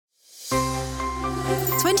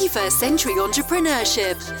21st Century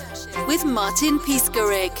Entrepreneurship with Martin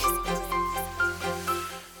Piskarik.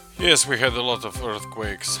 Yes, we had a lot of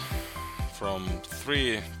earthquakes from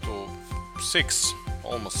 3 to 6,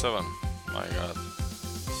 almost 7. My God.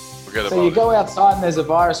 Forget So about you go it. outside and there's a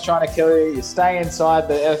virus trying to kill you. You stay inside,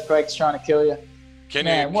 the earthquake's trying to kill you. Can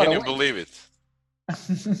Man, you believe it?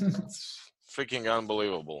 It's freaking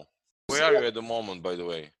unbelievable. Where are you at the moment, by the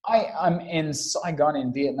way? I'm in Saigon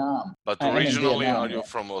in Vietnam. But I'm in originally, Vietnam, are you yeah.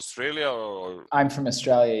 from Australia or? I'm from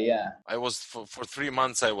Australia, yeah. I was for 3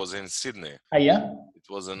 months. I was in Sydney. Oh, yeah? It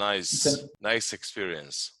was a It's nice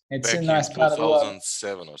experience. It's a Back in nice part of the world.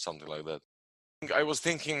 2007 or something like that. I was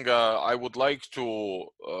thinking I would like to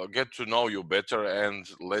get to know you better, and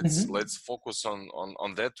let's focus on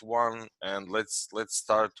that one, and let's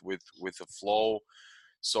start with a flow.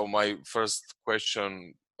 So my first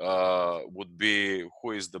question would be,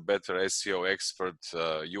 who is the better SEO expert,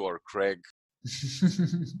 you or Craig?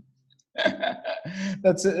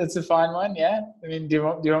 That's a fine one, yeah. I mean, do you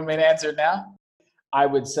want me to answer it now? I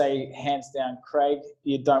would say hands down, Craig.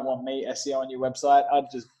 You don't want me SEO on your website. I'd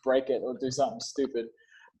just break it or do something stupid.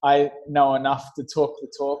 I know enough to talk the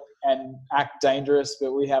talk and act dangerous,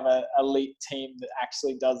 but we have an elite team that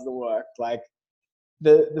actually does the work. Like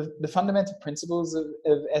the fundamental principles of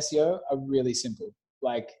SEO are really simple.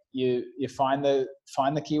 Like you find the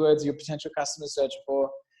keywords your potential customers search for,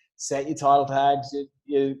 set your title tags,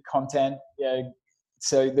 your content,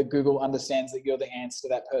 so that Google understands that you're the answer to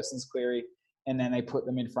that person's query, and then they put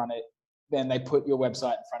them in front of it. Then they put your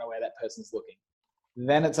website in front of where that person's looking.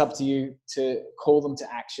 Then it's up to you to call them to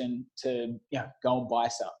action to go and buy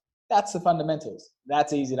stuff. That's the fundamentals.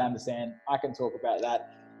 That's easy to understand. I can talk about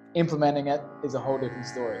that. Implementing it is a whole different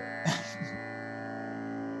story.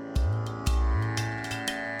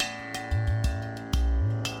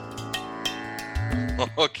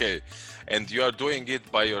 Okay, and you are doing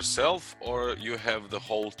it by yourself, or you have the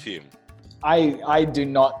whole team? I do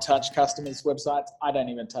not touch customers' websites. I don't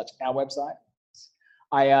even touch our website.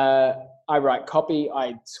 I write copy.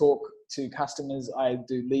 I talk to customers. I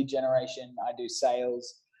do lead generation. I do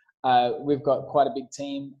sales. We've got quite a big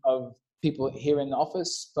team of people here in the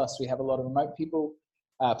office. Plus, we have a lot of remote people.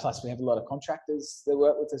 Plus, we have a lot of contractors that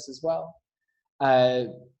work with us as well. And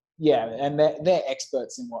they're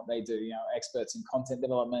experts in what they do. Experts in content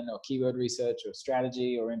development or keyword research or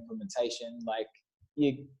strategy or implementation. Like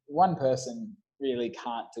one person really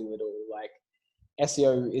can't do it all. Like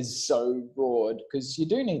SEO is so broad because you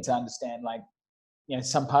do need to understand,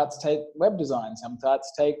 some parts take web design, some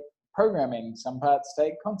parts take programming, some parts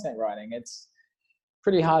take content writing. It's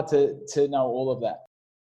pretty hard to know all of that.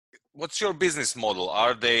 What's your business model?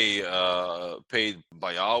 Are they paid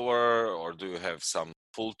by hour, or do you have some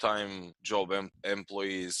full-time job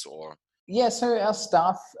employees? Or Yeah, so our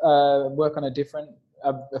staff work on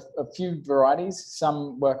a few varieties.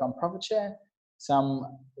 Some work on profit share,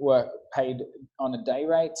 some work paid on a day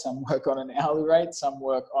rate, some work on an hourly rate, some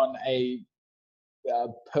work on a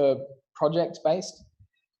per project based.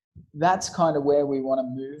 That's kind of where we want to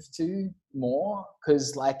move to more,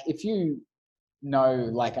 because if you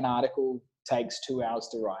know an article takes 2 hours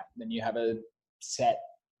to write, then you have a set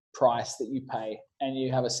price that you pay, and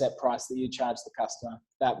you have a set price that you charge the customer.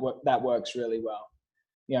 That works really well.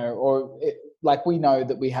 We know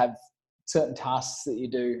that we have certain tasks that you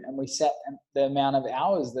do, and we set the amount of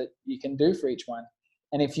hours that you can do for each one.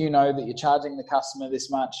 And if you know that you're charging the customer this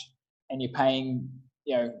much and you're paying,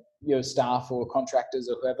 your staff or contractors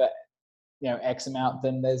or whoever, X amount,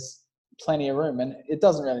 then there's plenty of room. And it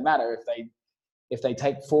doesn't really matter if they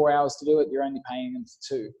take 4 hours to do it, you're only paying them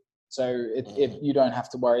for 2. So if you don't have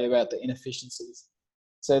to worry about the inefficiencies.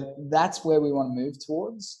 So that's where we want to move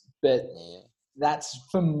towards. But that's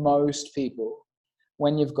for most people.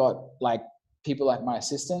 When you've got people like my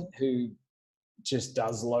assistant who just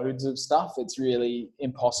does loads of stuff, it's really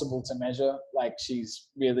impossible to measure. She's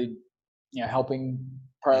really, helping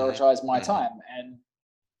prioritize my time, and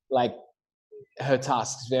her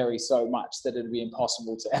tasks vary so much that it'd be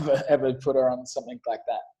impossible to ever put her on something like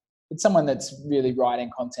that. It's someone that's really writing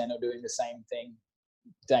content or doing the same thing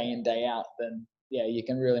day in, day out, then you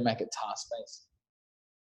can really make it task-based.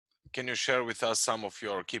 can you share with us some of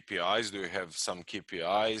your KPIs? Do you have some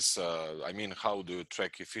KPIs? How do you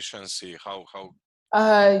track efficiency? How?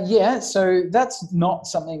 So that's not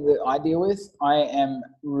something that I deal with. I am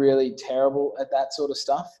really terrible at that sort of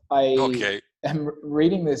stuff. I am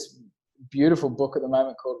reading this beautiful book at the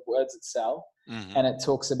moment called Words That Sell, and it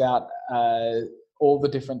talks about all the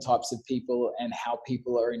different types of people and how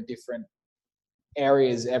people are in different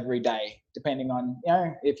areas every day, depending on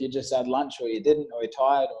if you just had lunch or you didn't, or you're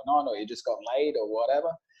tired or not, or you just got laid or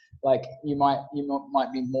whatever. Like you might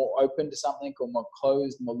be more open to something, or more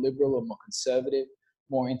closed, more liberal, or more conservative,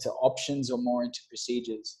 more into options or more into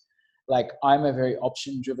procedures. Like I'm a very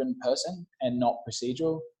option driven person and not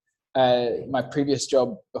procedural. My previous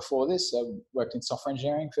job before this, I worked in software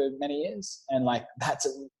engineering for many years, and like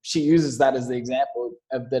she uses that as the example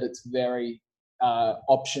of that. It's very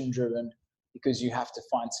option driven, because you have to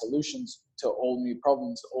find solutions to all new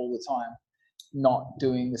problems all the time, not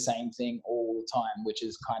doing the same thing all the time, which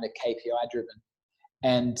is kind of KPI driven.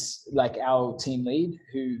 And like our team lead,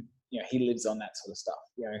 who, he lives on that sort of stuff.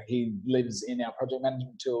 He lives in our project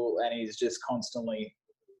management tool, and he's just constantly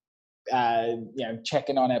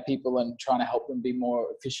checking on our people and trying to help them be more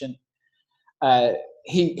efficient.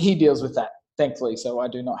 He deals with that, thankfully, so I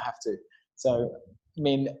do not have to. So, I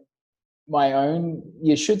mean,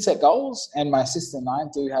 you should set goals, and my assistant and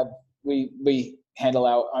I do have, we handle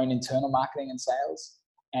our own internal marketing and sales,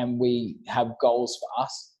 and we have goals for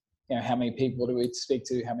us. How many people do we speak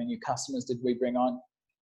to? How many new customers did we bring on?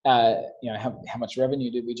 How much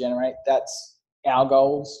revenue did we generate? That's our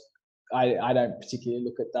goals. I don't particularly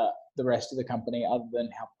look at the rest of the company, other than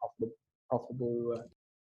how profitable we were.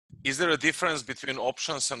 Is there a difference between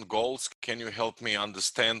options and goals? Can you help me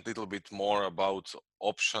understand a little bit more about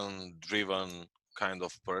option-driven kind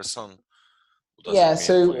of person? Yeah,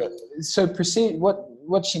 so proceed.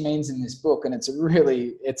 What she means in this book, and it's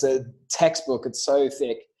a textbook. It's so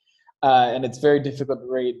thick, and it's very difficult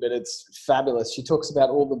to read, but it's fabulous. She talks about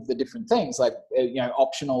all of the different things, like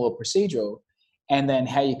optional or procedural, and then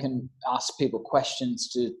how you can ask people questions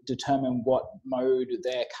to determine what mode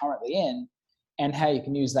they're currently in, and how you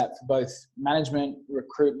can use that for both management,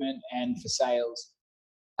 recruitment, and for sales.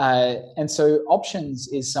 And so options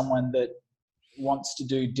is someone that wants to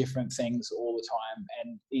do different things all the time,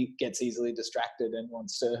 and he gets easily distracted and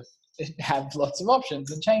wants to have lots of options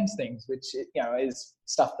and change things, which is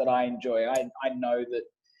stuff that I enjoy. I know that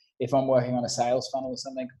if I'm working on a sales funnel or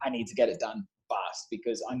something, I need to get it done fast,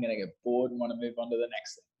 because I'm going to get bored and want to move on to the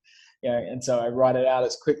next thing. And so I write it out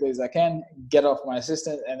as quickly as I can, get off my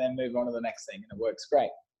assistant, and then move on to the next thing, and it works great.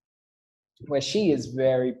 Where she is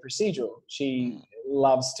very procedural. She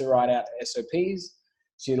loves to write out SOPs.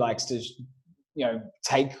 She likes to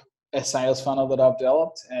take a sales funnel that I've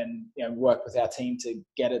developed and work with our team to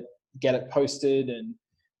get it posted, and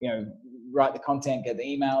write the content, get the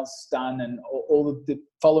emails done, and all of the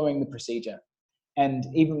following the procedure. And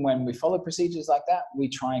even when we follow procedures like that, we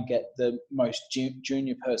try and get the most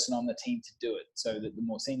junior person on the team to do it, so that the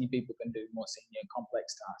more senior people can do more senior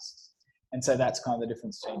complex tasks. And so that's kind of the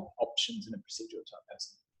difference between options and a procedural type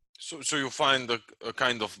person. So you find a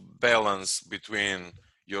kind of balance between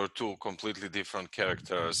your two completely different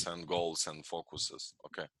characters and goals and focuses.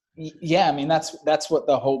 Okay. Yeah, I mean that's what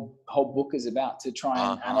the whole book is about, to try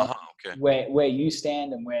and analyze where you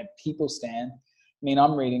stand and where people stand. I mean,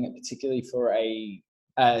 I'm reading it particularly for a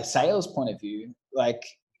sales point of view. Like,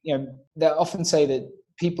 they often say that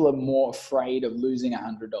people are more afraid of losing $100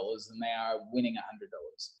 than they are winning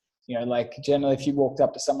 $100. Like generally, if you walked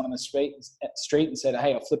up to someone on the street and said,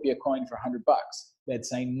 "Hey, I'll flip you a coin for $100," they'd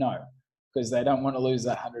say no, because they don't want to lose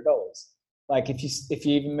that $100. Like if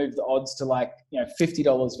you even move the odds to like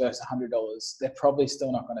 $50 versus $100, they're probably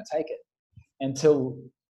still not going to take it until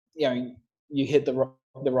you hit the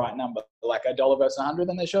right number, like $1 versus 100,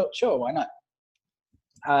 then they're sure, why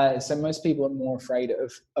not? So most people are more afraid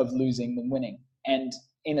of losing than winning. And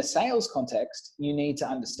in a sales context, you need to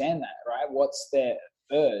understand that, right? What's their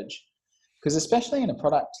urge? Because especially in a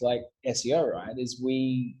product like SEO, right, is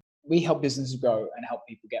we help businesses grow and help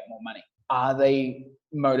people get more money. Are they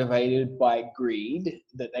motivated by greed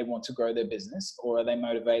that they want to grow their business, or are they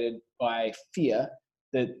motivated by fear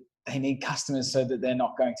that they need customers so that they're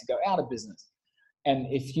not going to go out of business? And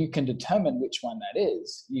if you can determine which one that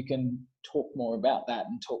is, you can talk more about that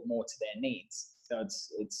and talk more to their needs. So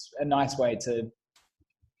it's a nice way to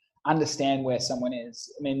understand where someone is.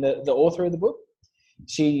 I mean, the author of the book,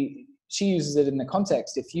 she uses it in the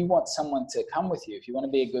context. If you want someone to come with you, if you want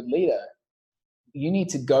to be a good leader, you need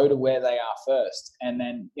to go to where they are first. And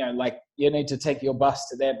then, you need to take your bus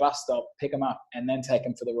to their bus stop, pick them up, and then take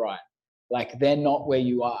them for the ride. Like, they're not where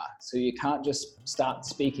you are. So you can't just start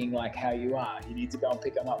speaking like how you are. You need to go and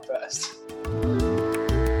pick them up first.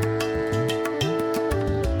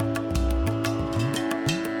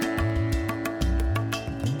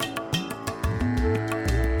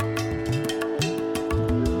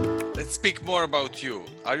 Let's speak more about you.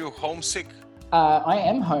 Are you homesick? I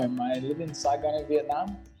am home. I live in Saigon in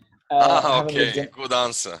Vietnam. Okay, good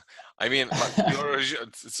answer. I mean,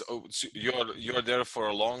 you're there for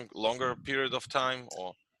a longer period of time,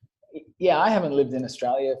 or? Yeah, I haven't lived in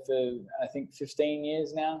Australia for I think 15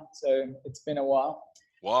 years now, so it's been a while.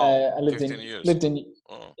 Wow, I lived 15 in years. lived in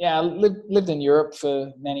Oh. yeah, I lived in Europe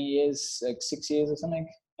for many years, like 6 years or something,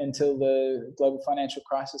 until the global financial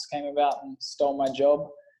crisis came about and stole my job.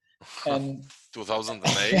 And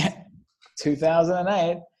 2008.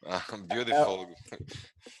 2008, Beautiful.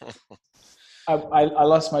 I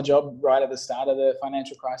lost my job right at the start of the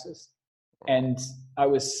financial crisis. And I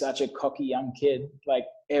was such a cocky young kid. Like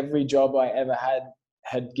every job I ever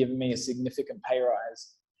had given me a significant pay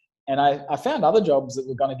rise. And I found other jobs that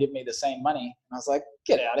were going to give me the same money. And I was like,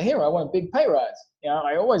 get out of here. I want a big pay rise.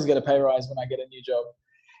 I always get a pay rise when I get a new job.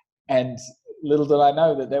 And little did I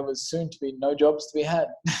know that there was soon to be no jobs to be had.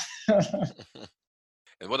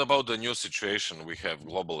 And what about the new situation we have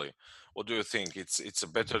globally? What do you think? It's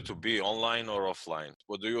better to be online or offline?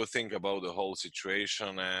 What do you think about the whole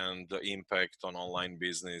situation and the impact on online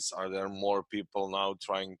business? Are there more people now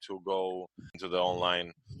trying to go into the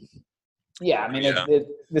online? Yeah, I mean, Yeah.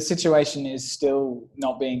 the situation is still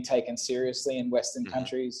not being taken seriously in Western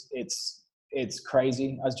countries. It's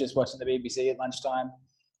crazy. I was just watching the BBC at lunchtime,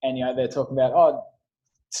 and they're talking about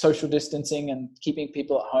social distancing and keeping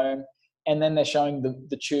people at home, and then they're showing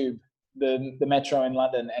the tube, the metro in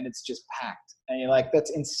London, and it's just packed. And you're like,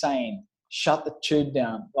 that's insane. Shut the tube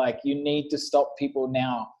down. Like, you need to stop people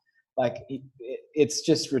now. Like, it's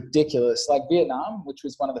just ridiculous. Like Vietnam, which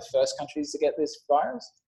was one of the first countries to get this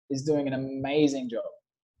virus, is doing an amazing job.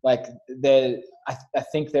 Like I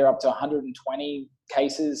think they're up to 120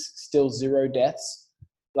 cases, still 0 deaths.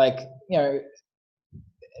 Like,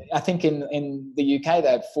 I think in the UK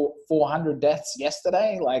they had 400 deaths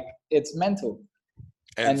yesterday. Like, it's mental.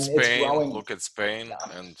 And Spain, it's growing. Look at Spain,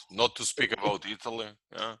 and not to speak about Italy.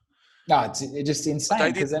 Yeah. No, it's just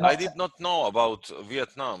insane. But I did not know about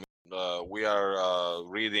Vietnam. We are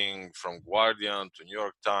reading from Guardian to New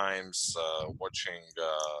York Times, watching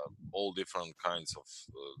all different kinds of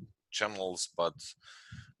channels, but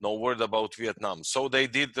no word about Vietnam. So they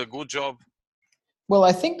did a good job. Well,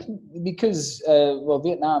 I think because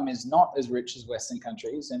Vietnam is not as rich as Western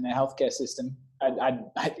countries, and their healthcare system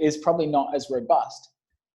is probably not as robust.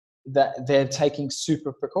 That they're taking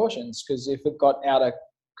super precautions, because if it got out of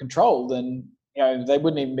control, then they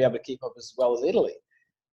wouldn't even be able to keep up as well as Italy.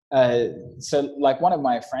 So like one of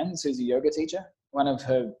my friends who's a yoga teacher, one of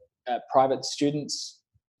her private students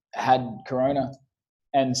had corona,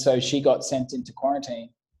 and so she got sent into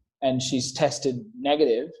quarantine, and she's tested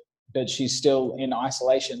negative, but she's still in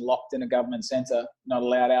isolation, locked in a government center, not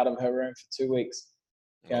allowed out of her room for 2 weeks.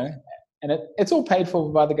 And it's all paid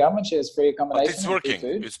for by the government. She has free accommodation. But it's working.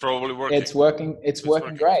 Food. It's probably working. It's working. It's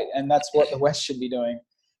working great, and that's what the West should be doing,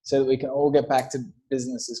 so that we can all get back to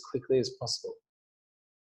business as quickly as possible.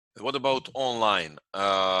 What about online?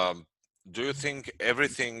 Do you think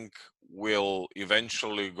everything will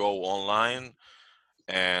eventually go online?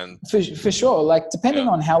 And for sure, like depending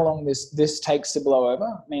on how long this takes to blow over.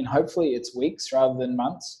 I mean, hopefully it's weeks rather than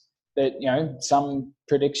months. But some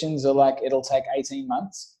predictions are like it'll take 18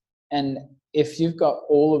 months. And if you've got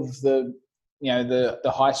all of the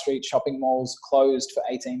high street shopping malls closed for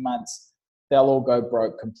 18 months, they'll all go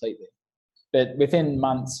broke completely. But within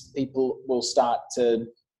months, people will start to,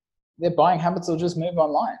 their buying habits will just move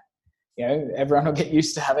online. Everyone will get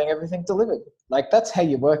used to having everything delivered. Like, that's how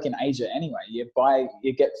you work in Asia anyway.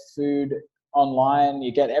 You get food online,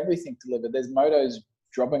 you get everything delivered. There's motos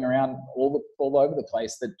dropping around all over the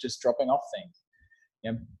place that just dropping off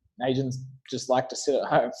things. Asians just like to sit at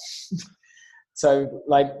home. So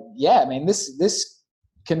I mean, this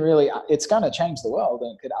can really, it's going to change the world,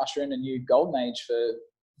 and it could usher in a new golden age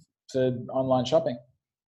for online shopping.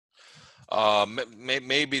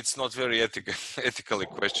 Maybe it's not very ethically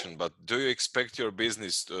question, but do you expect your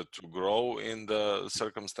business to grow in the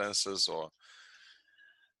circumstances, or?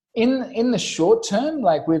 In the short term,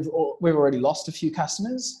 like we've already lost a few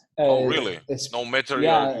customers. Oh, really? No matter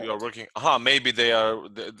you're working. Maybe they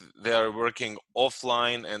are working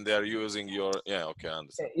offline and they are using your. Yeah, okay, I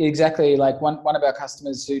understand. Exactly. Like one of our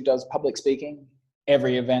customers who does public speaking,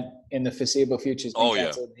 every event in the foreseeable future is being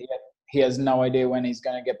cancelled. He has no idea when he's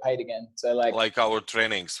going to get paid again. So like our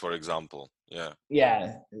trainings, for example. Yeah.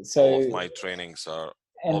 Yeah. So all of my trainings are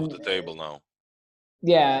off the table now.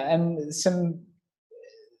 Yeah, and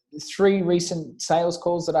 3 recent sales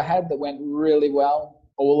calls that I had that went really well.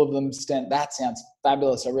 All of them that sounds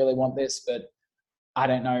fabulous. I really want this, but I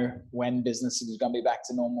don't know when business is going to be back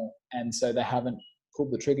to normal. And so they haven't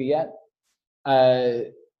pulled the trigger yet.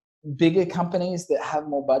 Bigger companies that have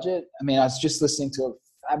more budget. I mean, I was just listening to a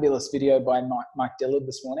fabulous video by Mike Dillard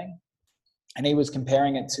this morning, and he was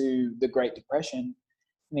comparing it to the Great Depression.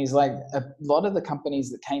 And he's like, a lot of the companies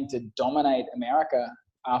that came to dominate America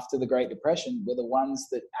after the Great Depression were the ones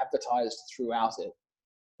that advertised throughout it.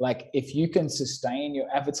 Like, if you can sustain your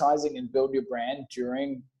advertising and build your brand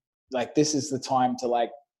during, like, this is the time to,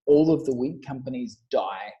 like, all of the weak companies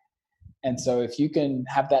die. And so if you can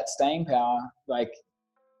have that staying power, like,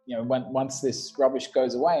 you know, once this rubbish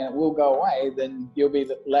goes away, and it will go away, then you'll be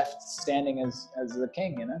left standing as the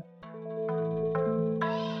king, you know?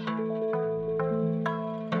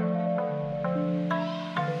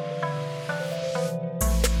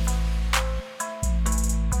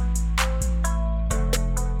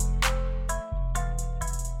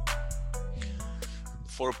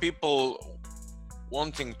 For people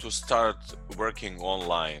wanting to start working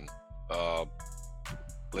online,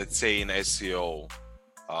 let's say in SEO,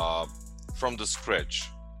 from the scratch,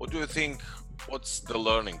 what do you think? What's the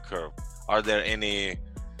learning curve? Are there any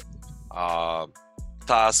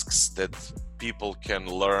tasks that people can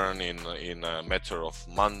learn in a matter of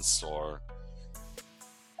months? Or,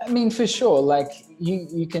 I mean, for sure. Like,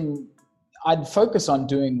 you can. I'd focus on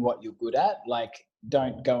doing what you're good at. Like,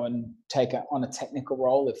 don't go and take on a technical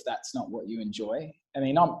role if that's not what you enjoy. I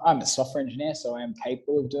mean, I'm a software engineer, so I am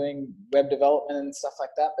capable of doing web development and stuff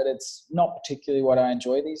like that, but it's not particularly what I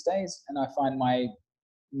enjoy these days. And I find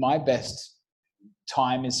my best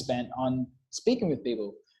time is spent on speaking with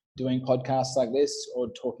people, doing podcasts like this, or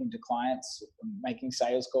talking to clients, making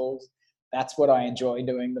sales calls. That's what I enjoy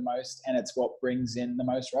doing the most, and it's what brings in the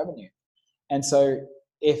most revenue. And so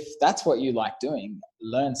if that's what you like doing,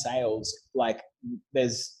 learn sales. Like,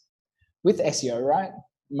 there's, with SEO, right?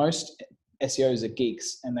 Most SEOs are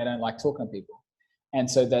geeks and they don't like talking to people. And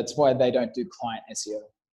so that's why they don't do client SEO.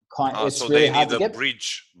 It's so really they hard need to a get.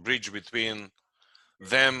 bridge between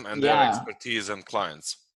them and their expertise and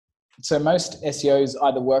clients. So most SEOs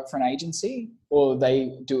either work for an agency or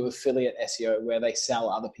they do affiliate SEO, where they sell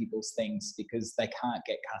other people's things because they can't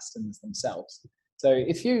get customers themselves. So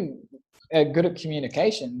if you are good at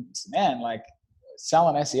communications, man, like,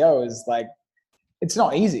 selling SEO is like, it's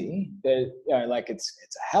not easy, but, you know, like, it's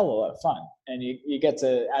a hell of a lot of fun, and you get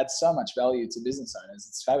to add so much value to business owners.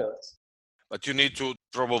 It's fabulous. But you need to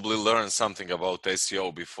probably learn something about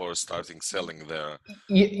SEO before starting selling there.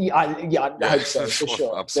 I hope so, for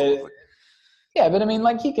sure. Absolutely. But I mean,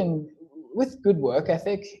 like, you can, with good work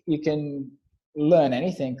ethic, you can learn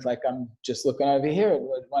anything. Like, I'm just looking over here at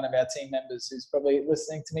one of our team members who's probably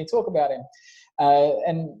listening to me talk about him.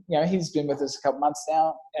 And, you know, he's been with us a couple months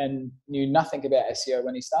now and knew nothing about SEO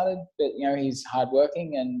when he started, but, you know, he's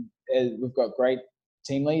hardworking, and we've got great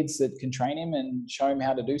team leads that can train him and show him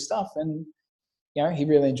how to do stuff. And, you know, he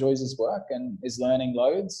really enjoys his work and is learning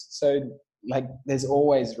loads. So, like, there's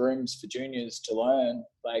always rooms for juniors to learn.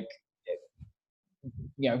 Like,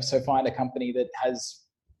 you know, so find a company that has,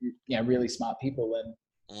 you know, really smart people, and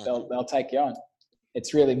they'll take you on.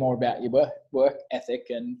 It's really more about your work ethic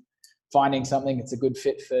and finding something that's a good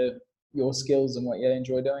fit for your skills and what you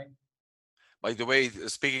enjoy doing. By the way,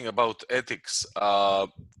 speaking about ethics,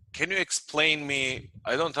 can you explain me?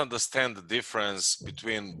 I don't understand the difference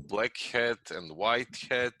between black hat and white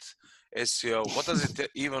hat SEO. What does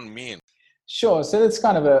it even mean? Sure. So that's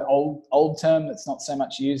kind of an old term that's not so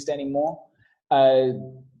much used anymore.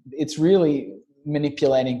 It's really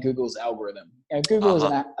manipulating Google's algorithm. You know, Google is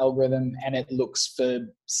an algorithm, and it looks for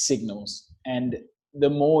signals. And the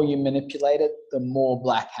more you manipulate it, the more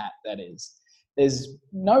black hat that is. There's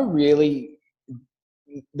no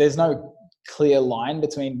clear line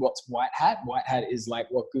between what's white hat. White hat is like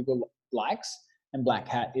what Google likes, and black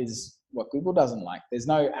hat is what Google doesn't like. There's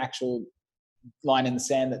no actual line in the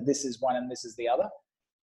sand that this is one and this is the other.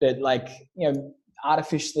 But, like, you know,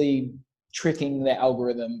 artificially tricking the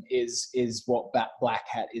algorithm is what black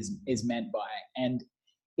hat is meant by, and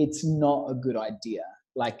it's not a good idea.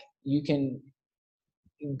 Like,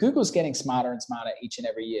 Google's getting smarter and smarter each and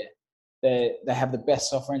every year. They have the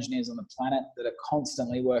best software engineers on the planet that are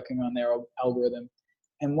constantly working on their algorithm.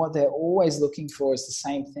 And what they're always looking for is the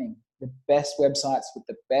same thing: the best websites with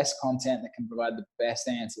the best content that can provide the best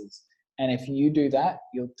answers. And if you do that,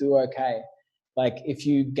 you'll do okay. Like, if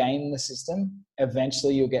you game the system,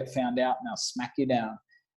 eventually you'll get found out and they'll smack you down.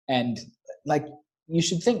 And, like, you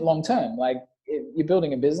should think long term. Like, if you're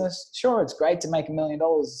building a business, sure, it's great to make $1 million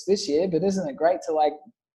this year, but isn't it great to, like,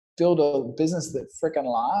 build a business that freaking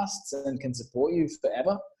lasts and can support you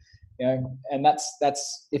forever? You know, and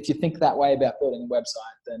that's if you think that way about building a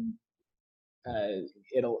website, then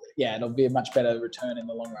it'll be a much better return in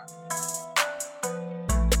the long run.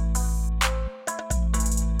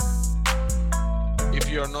 If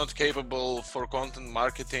you're not capable for content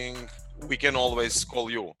marketing, we can always call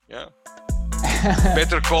you. Yeah.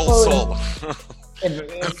 Better call Saul.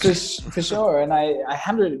 For sure. And I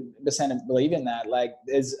 100% believe in that. Like,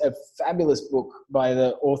 there's a fabulous book by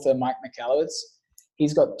the author Mike Michalowicz.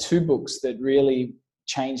 He's got 2 books that really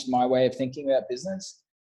changed my way of thinking about business.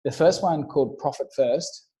 The first one called Profit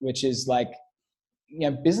First, which is like,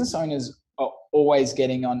 business owners are always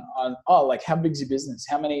getting on, oh, like, how big's your business?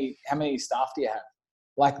 How many staff do you have?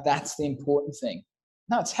 Like, that's the important thing.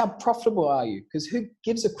 No, it's how profitable are you? Because who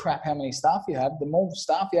gives a crap how many staff you have? The more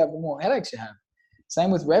staff you have, the more headaches you have. Same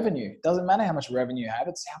with revenue. It doesn't matter how much revenue you have.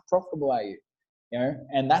 It's how profitable are you?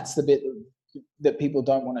 And that's the bit that people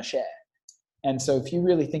don't want to share. And so if you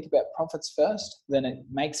really think about profits first, then it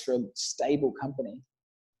makes for a stable company.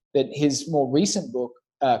 But his more recent book,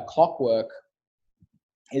 Clockwork,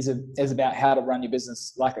 is about how to run your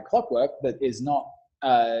business like a clockwork that is not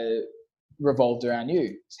revolved around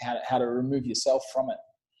you. It's how to remove yourself from it.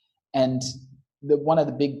 And one of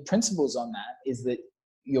the big principles on that is that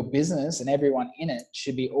your business and everyone in it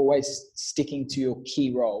should be always sticking to your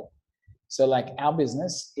key role. So like, our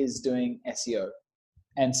business is doing SEO.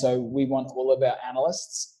 And so we want all of our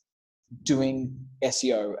analysts doing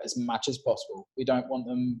SEO as much as possible. We don't want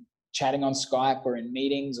them chatting on Skype or in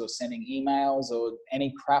meetings or sending emails or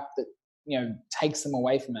any crap that, takes them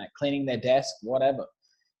away from that, cleaning their desk, whatever.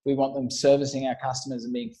 We want them servicing our customers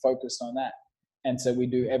and being focused on that. And so we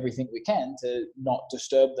do everything we can to not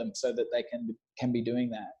disturb them so that they can be doing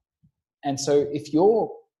that. And so if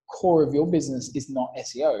your core of your business is not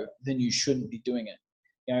SEO, then you shouldn't be doing it.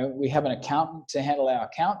 We have an accountant to handle our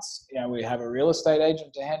accounts. We have a real estate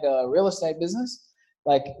agent to handle our real estate business.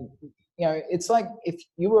 Like, it's like if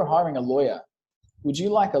you were hiring a lawyer, would you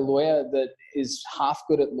like a lawyer that is half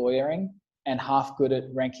good at lawyering and half good at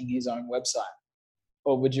ranking his own website?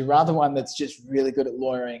 Or would you rather one that's just really good at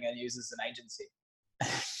lawyering and uses an agency?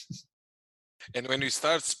 And when you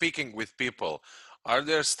start speaking with people, are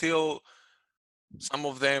there still some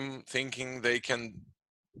of them thinking they can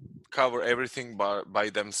cover everything by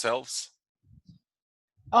themselves?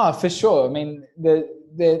 Oh, for sure. I mean,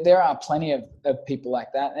 there are plenty of people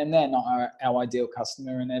like that, and they're not our ideal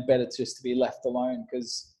customer, and they're better just to be left alone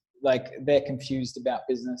because, like, they're confused about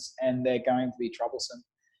business and they're going to be troublesome.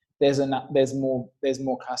 There's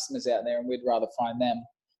more customers out there, and we'd rather find them.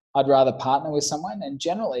 I'd rather partner with someone, and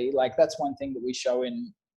generally, like, that's one thing that we show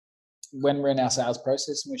when we're in our sales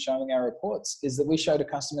process and we're showing our reports, is that we show to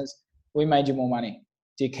customers, we made you more money.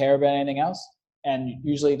 Do you care about anything else? And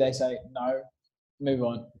usually they say, no, move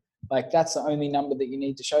on. Like, that's the only number that you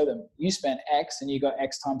need to show them. You spent X and you got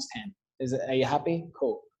X times 10. Are you happy?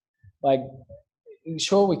 Cool. Like,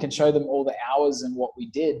 sure, we can show them all the hours and what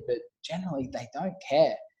we did, but generally they don't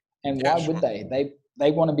care. And why would they?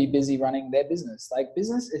 They want to be busy running their business. Like,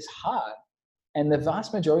 business is hard. And the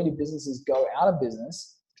vast majority of businesses go out of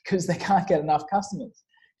business because they can't get enough customers.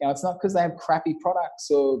 It's not because they have crappy products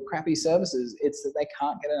or crappy services. It's that they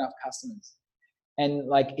can't get enough customers. And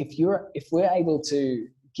like, if we're able to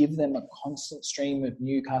give them a constant stream of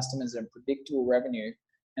new customers and predictable revenue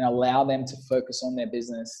and allow them to focus on their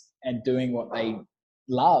business and doing what they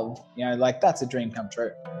love, like, that's a dream come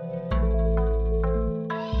true.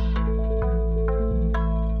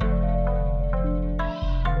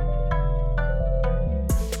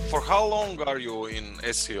 For how long are you in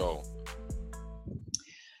SEO?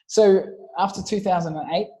 So after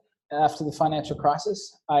 2008, after the financial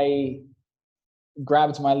crisis, I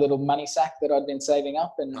grabbed my little money sack that I'd been saving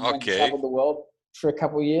up and went and traveled the world for a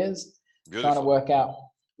couple of years. Beautiful. Trying to work out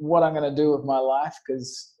what I'm going to do with my life,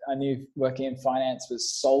 because I knew working in finance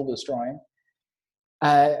was soul destroying.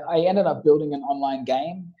 I ended up building an online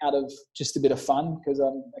game out of just a bit of fun because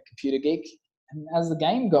I'm a computer geek. And as the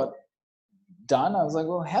game got done, I was like,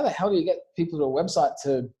 well, how the hell do you get people to a website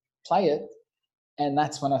to play it? And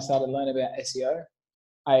that's when I started learning about SEO.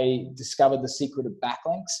 I discovered the secret of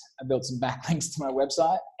backlinks. I built some backlinks to my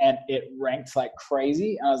website and it ranked like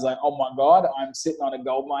crazy. And I was like, oh my God, I'm sitting on a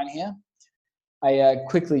gold mine here. I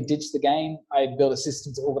quickly ditched the game. I built a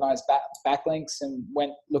system to organize backlinks and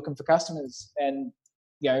went looking for customers. And,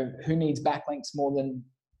 who needs backlinks more than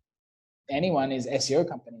anyone is SEO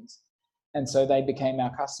companies. And so they became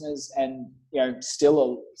our customers. And,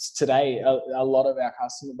 still today, a lot of our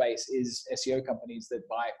customer base is SEO companies that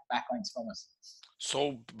buy backlinks from us.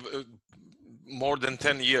 So more than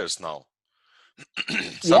 10 years now.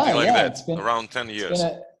 Something like that, around 10 years.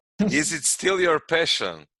 Is it still your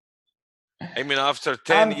passion? I mean, after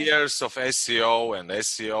 10 years of SEO and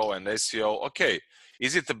SEO and SEO, okay,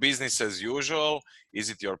 is it a business as usual? Is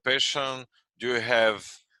it your passion? Do you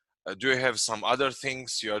have some other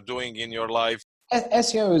things you are doing in your life?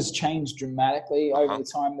 SEO has changed dramatically over the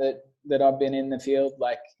time that I've been in the field.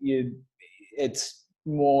 Like, it's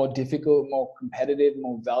more difficult, more competitive,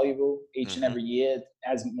 more valuable each and every year.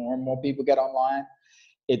 As more and more people get online,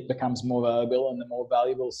 it becomes more valuable, and the more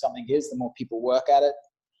valuable something is, the more people work at it.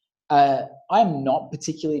 I'm not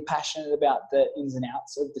particularly passionate about the ins and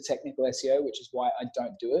outs of the technical SEO, which is why I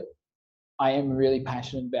don't do it. I am really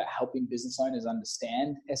passionate about helping business owners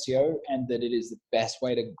understand SEO and that it is the best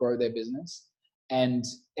way to grow their business, and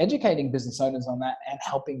educating business owners on that and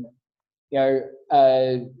helping them.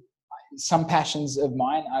 Some passions of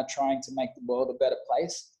mine are trying to make the world a better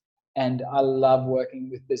place, and I love working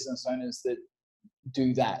with business owners that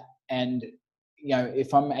do that. And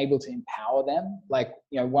if I'm able to empower them, like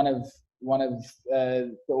one of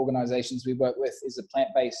the organizations we work with is a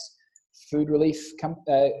plant-based food relief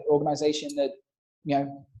organization that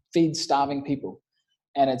feeds starving people,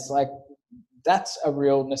 and it's like that's a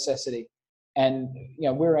real necessity. And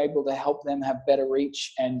we're able to help them have better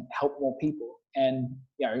reach and help more people, and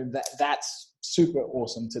that's super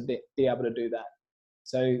awesome to be able to do that.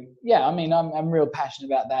 So yeah, I mean, I'm real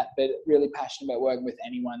passionate about that, but really passionate about working with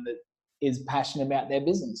anyone that is passionate about their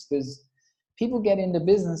business, because people get into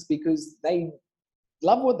business because they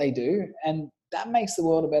love what they do, and that makes the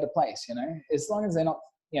world a better place. As long as they're not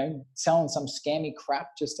selling some scammy crap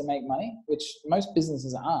just to make money, which most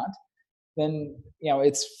businesses aren't, then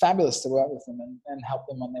it's fabulous to work with them and help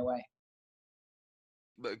them on their way.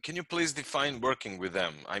 But can you please define working with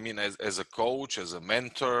them? I mean, as a coach, as a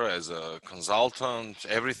mentor, as a consultant,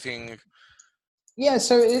 everything? Yeah,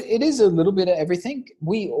 so it is a little bit of everything.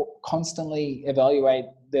 We constantly evaluate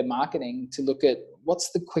their marketing to look at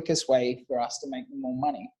what's the quickest way for us to make them more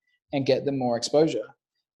money and get them more exposure.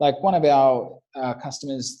 Like one of our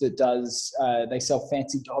customers that does, they sell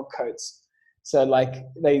fancy dog coats. So like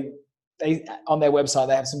they on their website,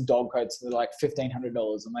 they have some dog coats that are like $1,500.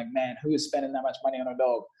 I'm like, man, who is spending that much money on a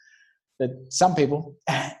dog? But some people.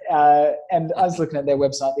 And I was looking at their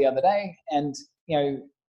website the other day, and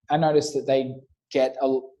I noticed that they get a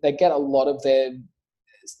lot of their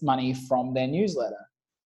money from their newsletter,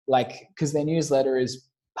 like because their newsletter is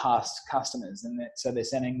past customers, and so they're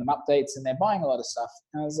sending them updates and they're buying a lot of stuff.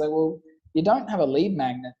 And I was like, well, you don't have a lead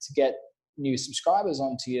magnet to get new subscribers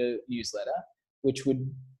onto your newsletter, which would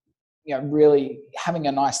really having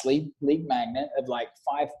a nice lead magnet of like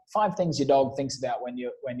five things your dog thinks about when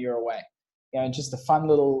you're away, just a fun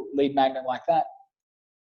little lead magnet like that.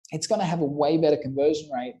 It's going to have a way better conversion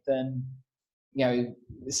rate than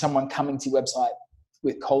someone coming to your website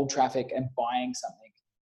with cold traffic and buying something.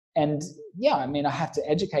 And yeah, I mean, I have to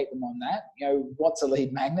educate them on that. What's a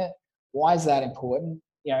lead magnet? Why is that important?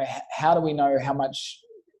 How do we know how much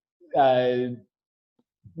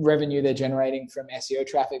revenue they're generating from SEO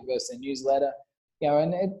traffic versus their newsletter?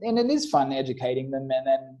 And it is fun educating them, and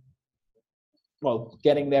then, well,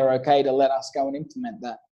 getting their okay to let us go and implement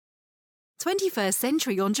that. 21st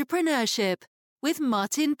Century Entrepreneurship with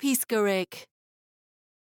Martin Piskarik.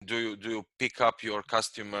 Do you pick up your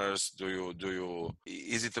customers?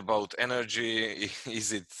 Is it about energy?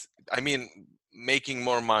 Is it, I mean, making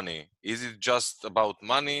more money? Is it just about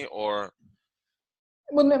money, or?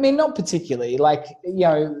 Well, I mean, not particularly. Like,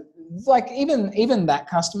 like even that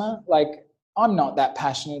customer, like I'm not that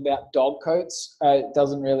passionate about dog coats. It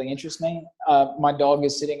doesn't really interest me. My dog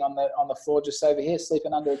is sitting on the floor just over here,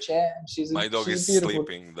 sleeping under a chair. And my dog is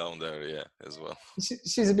sleeping down there, yeah, as well.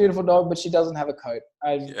 She's a beautiful dog, but she doesn't have a coat.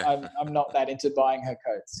 I'm not that into buying her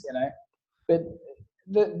coats,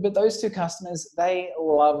 But those two customers, they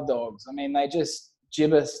love dogs. I mean, they just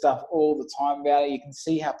gibber stuff all the time about it. You can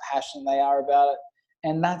see how passionate they are about it.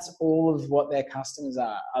 And that's all of what their customers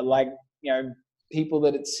are. I like, people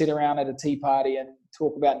that sit around at a tea party and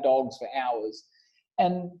talk about dogs for hours.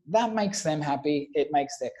 And that makes them happy. It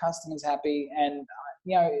makes their customers happy. And,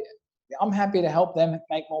 I'm happy to help them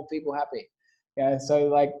make more people happy. So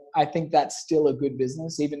like, I think that's still a good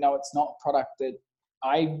business, even though it's not a product that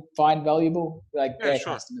I find valuable, like their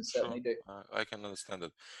customers certainly do. I can understand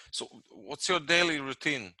that. So what's your daily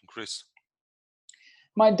routine, Kris?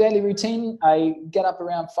 My daily routine, I get up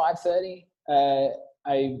around 5:30.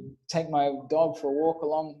 I take my dog for a walk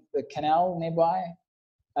along the canal nearby.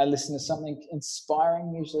 I listen to something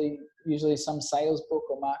inspiring, usually some sales book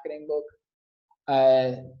or marketing book.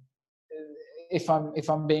 If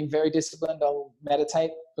I'm being very disciplined, I'll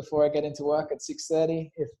meditate before I get into work at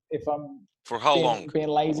 6:30. If I'm for how long? Being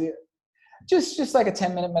lazy, just like a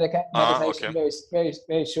 10-minute meditation, okay. very very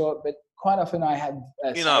very short. But quite often I have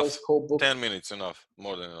a sales call booked. 10 minutes enough,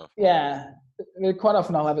 more than enough. Yeah, quite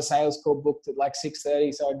often I'll have a sales call booked at like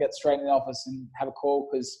 6:30, so I get straight in the office and have a call,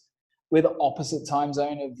 because we're the opposite time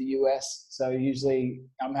zone of the US. So usually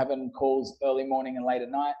I'm having calls early morning and late at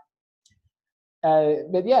night.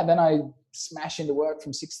 But yeah, then I smash into work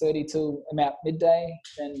from 6:30 till about midday,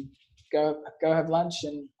 then go have lunch,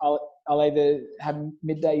 and I'll either have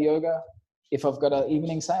midday yoga if I've got an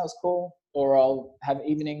evening sales call, or I'll have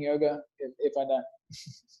evening yoga if I don't.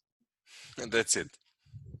 And that's it.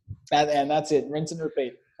 And that's it. Rinse and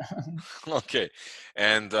repeat. Okay.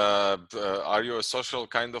 And are you a social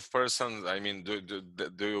kind of person? I mean, do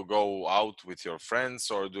you go out with your friends,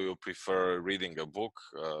 or do you prefer reading a book?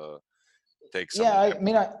 Take some. Yeah, I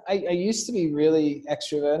mean, I used to be really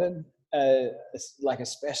extroverted, like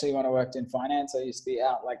especially when I worked in finance. I used to be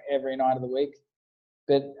out like every night of the week.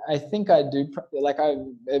 But I think I do, like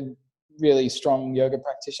I'm a really strong yoga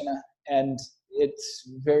practitioner, and it's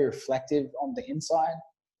very reflective on the inside.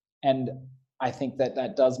 And I think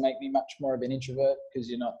that does make me much more of an introvert, because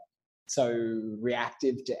you're not so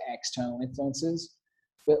reactive to external influences.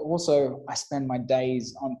 But also I spend my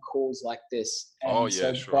days on calls like this. And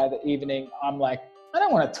so by the evening, I'm like, I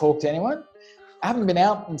don't want to talk to anyone. I haven't been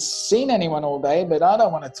out and seen anyone all day, but I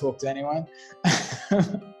don't want to talk to anyone.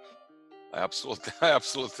 I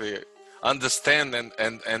absolutely understand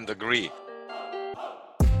and agree.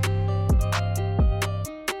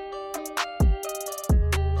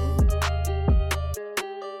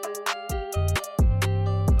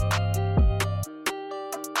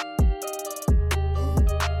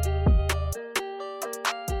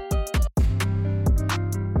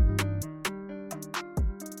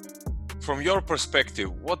 From your perspective,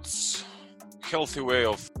 what's a healthy way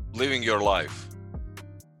of living your life?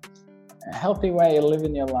 A healthy way of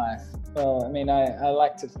living your life. Well, I mean, I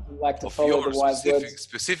like to follow the wise words.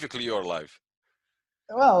 Specifically your life.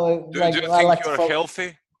 Well, do you think you're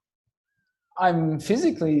healthy? I'm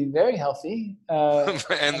physically very healthy.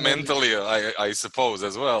 And mentally, I suppose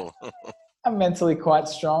as well. I'm mentally quite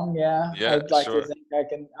strong. Yeah. I'd like to think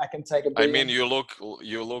I can take a beating. I mean,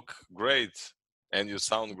 you look great, and you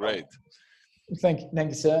sound great. Thank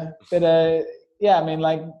you, sir. But yeah, I mean,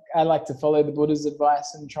 like, I like to follow the Buddha's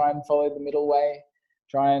advice and try and follow the middle way.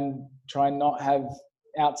 Try and not have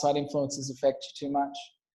outside influences affect you too much.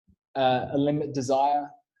 Limit desire.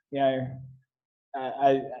 You know,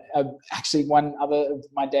 I actually, one other of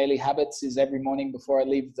my daily habits is every morning before I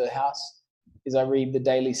leave the house is I read The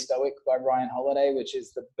Daily Stoic by Ryan Holiday, which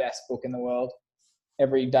is the best book in the world.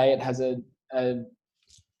 Every day it has a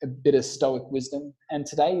bit of Stoic wisdom, and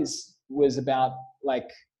today's was about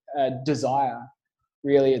like desire.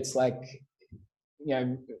 Really, it's like, you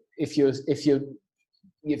know, if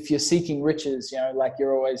you're seeking riches, you know, like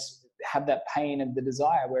you're always have that pain of the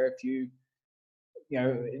desire, where if you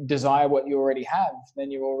desire what you already have,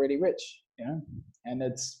 then you're already rich, you know. And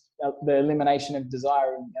it's the elimination of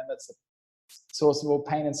desire, and that's the source of all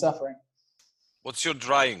pain and suffering. What's your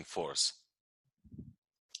driving force?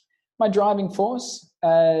 My driving force,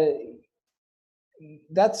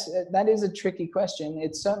 that is a tricky question.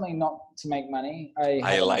 It's certainly not to make money.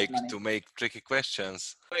 I like to make tricky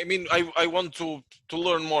questions. I mean, I want to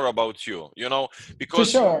learn more about you, you know,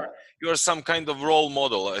 because you're some kind of role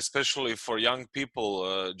model, especially for young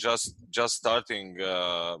people just starting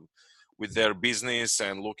with their business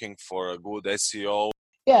and looking for a good SEO.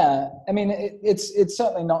 Yeah, I mean, it's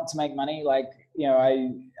certainly not to make money. Like, you know,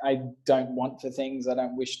 I don't want for things. I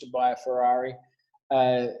don't wish to buy a Ferrari.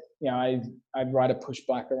 You know, I'd ride a push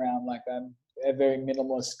bike around. Like, I'm a very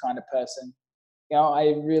minimalist kind of person. You know,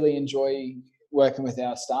 I really enjoy working with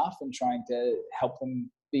our staff and trying to help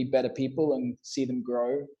them be better people and see them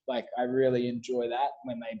grow. Like, I really enjoy that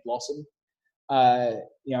when they blossom.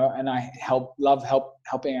 You know, and I love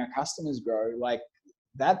helping our customers grow. Like,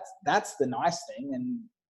 that's the nice thing. And,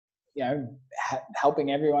 you know,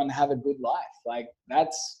 helping everyone have a good life. Like,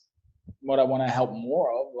 that's what I want to help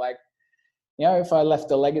more of. Like, you know, if I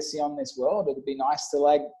left a legacy on this world, it'd be nice to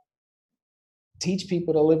like teach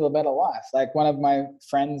people to live a better life. Like, one of my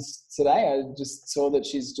friends today, I just saw that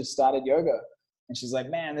she's just started yoga, and she's like,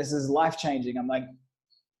 man, this is life-changing. I'm like,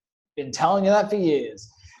 been telling you that for years.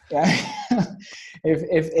 Yeah.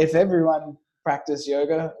 If everyone practiced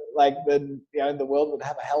yoga, like, then, you know, the world would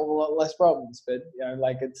have a hell of a lot less problems. But, you know,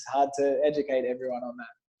 like, it's hard to educate everyone on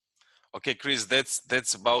that. Okay, Kris,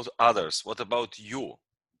 that's about others. What about you?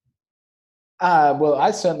 Well,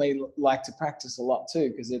 I certainly like to practice a lot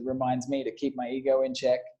too, because it reminds me to keep my ego in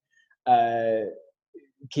check,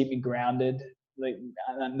 keep me grounded. Like,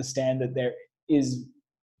 I understand that there is,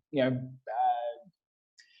 you know,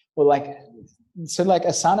 well, like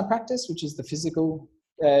asana practice, which is the physical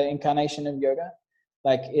incarnation of yoga.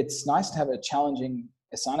 Like, it's nice to have a challenging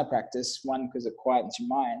asana practice. One, because it quietens your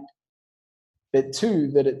mind, but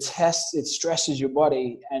two, that it stresses your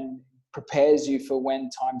body and prepares you for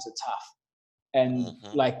when times are tough. And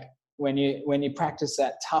like, when you practice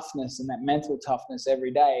that toughness and that mental toughness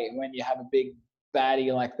every day, when you have a big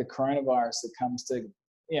baddie like the coronavirus that comes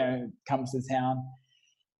to town,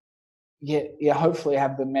 you hopefully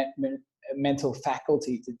have the mental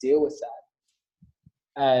faculty to deal with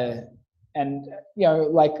that. And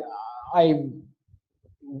like I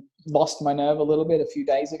lost my nerve a little bit a few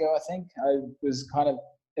days ago. I think I was kind of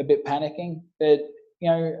a bit panicking, but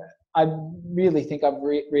I really think I've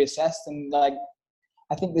reassessed, and like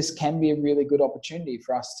I think this can be a really good opportunity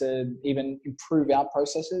for us to even improve our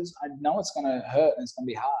processes. I know it's going to hurt and it's going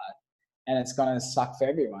to be hard and it's going to suck for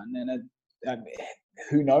everyone, and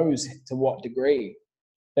who knows to what degree,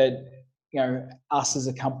 but us as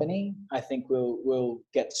a company, I think we'll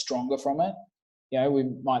get stronger from it. We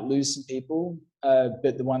might lose some people,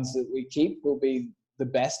 but the ones that we keep will be the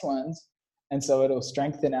best ones. And so it'll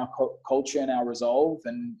strengthen our culture and our resolve,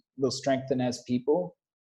 and we'll strengthen as people.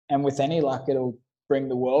 And with any luck, it'll bring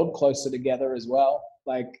the world closer together as well.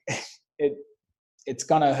 Like it's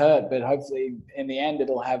going to hurt, but hopefully in the end,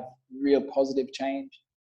 it'll have real positive change.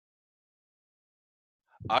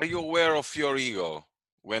 Are you aware of your ego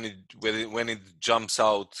when it jumps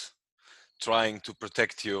out, trying to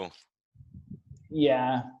protect you?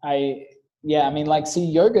 Yeah, I mean, like, see,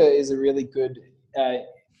 yoga is a really good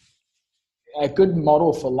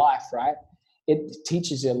model for life, right? It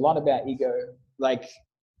teaches you a lot about ego. Like,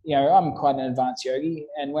 I'm quite an advanced yogi,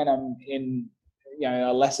 and when I'm in,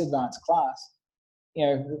 a less advanced class,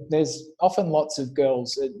 there's often lots of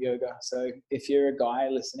girls at yoga. So if you're a guy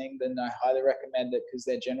listening, then I highly recommend it, because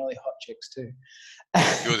they're generally hot chicks too.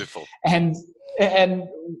 Beautiful. and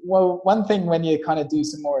well, one thing, when you kind of do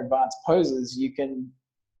some more advanced poses, you can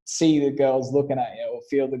see the girls looking at you, or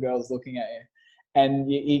feel the girls looking at you, and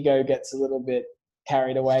your ego gets a little bit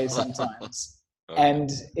carried away sometimes. Okay. And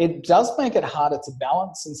it does make it harder to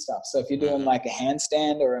balance and stuff. So if you're doing like a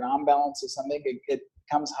handstand or an arm balance or something, it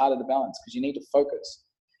becomes harder to balance, because you need to focus,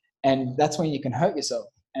 and that's when you can hurt yourself.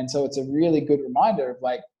 And so it's a really good reminder of,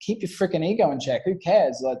 like, keep your freaking ego in check. Who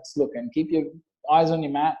cares? Let's look and keep your eyes on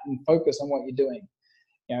your mat and focus on what you're doing.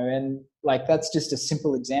 And like, that's just a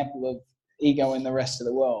simple example of ego in the rest of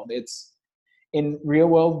the world. It's in real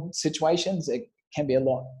world situations, it can be a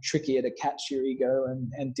lot trickier to catch your ego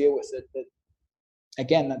and deal with it. But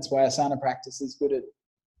again, that's why asana practice is good at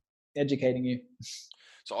educating you.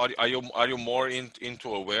 So are you more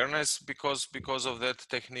into awareness because of that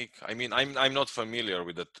technique? I mean, I'm not familiar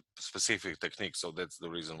with that specific technique, so that's the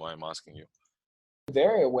reason why I'm asking you.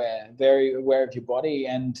 Very aware of your body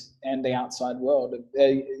and the outside world.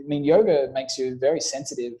 I mean, yoga makes you very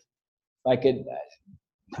sensitive. Like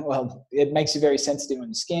it makes you very sensitive on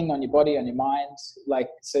your skin, on your body, on your mind, like,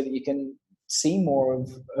 so that you can see more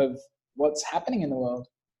of what's happening in the world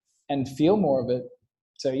and feel more of it.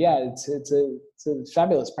 So yeah, it's a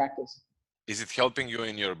fabulous practice. Is it helping you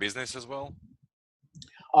in your business as well?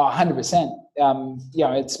 Oh, 100%.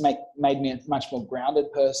 It's made me a much more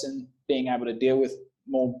grounded person, being able to deal with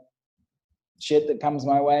more shit that comes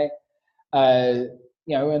my way, and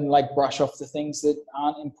like brush off the things that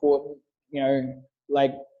aren't important.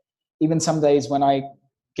 Like even some days when I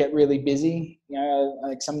get really busy,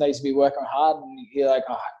 like some days be working hard and you're like,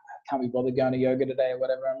 oh, I can't be bothered going to yoga today or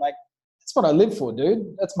whatever. I'm like, that's what I live for,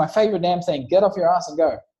 dude. That's my favorite damn thing. Get off your ass and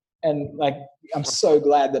go. And like, I'm so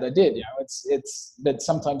glad that I did. But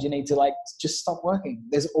sometimes you need to, like, just stop working.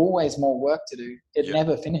 There's always more work to do. It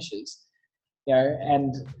never finishes,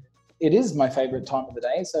 and it is my favorite time of the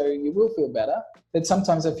day. So you will feel better. But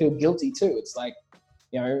sometimes I feel guilty too. It's like,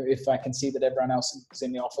 if I can see that everyone else is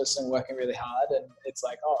in the office and working really hard, and it's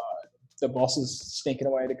like, oh, the boss is sneaking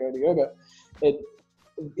away to go to yoga,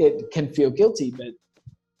 it can feel guilty. But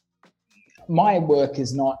my work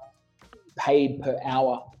is not paid per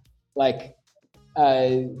hour. Like,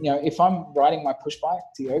 if I'm riding my push bike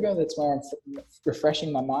to yoga, that's where I'm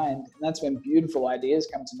refreshing my mind, and that's when beautiful ideas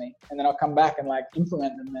come to me. And then I'll come back and like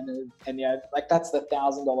implement them, and like that's the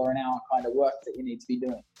 $1,000 an hour kind of work that you need to be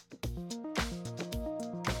doing.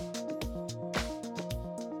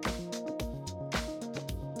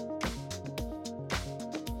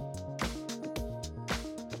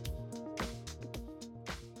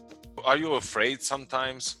 Are you afraid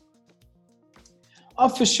sometimes? Oh,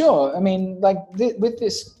 for sure. I mean, like with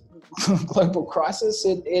this global crisis,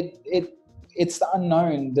 it's the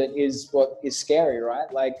unknown that is what is scary,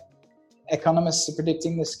 right? Like, economists are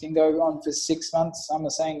predicting this can go on for 6 months. Some are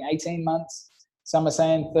saying 18 months. Some are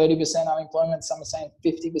saying 30% unemployment. Some are saying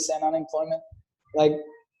 50% unemployment. Like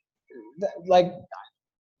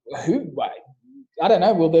who? I don't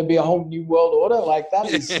know. Will there be a whole new world order? Like,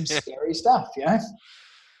 that is some scary stuff,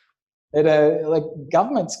 Like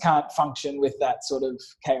governments can't function with that sort of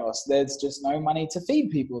chaos. There's just no money to feed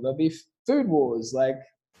people. There'll be food wars,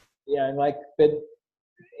 but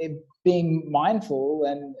being mindful,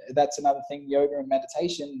 and that's another thing yoga and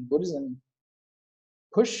meditation, Buddhism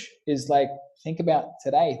push is like, think about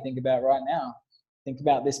today, think about right now, think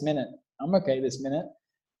about this minute. I'm okay this minute,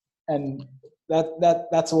 and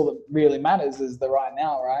that's all that really matters, is the right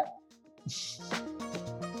now, right?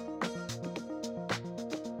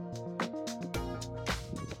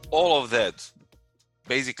 All of that,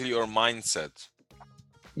 basically your mindset,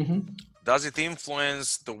 does it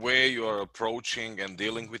influence the way you are approaching and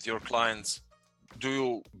dealing with your clients? Do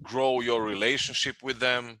you grow your relationship with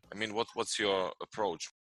them? I mean, what's your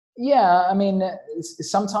approach? Yeah, I mean,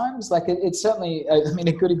 sometimes, like, it's certainly, I mean,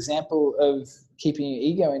 a good example of keeping your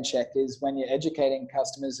ego in check is when you're educating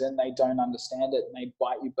customers and they don't understand it and they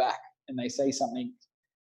bite you back and they say something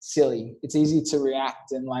silly. It's easy to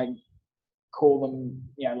react and like call them,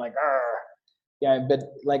 like, but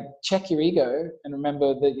like, check your ego and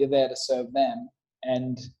remember that you're there to serve them,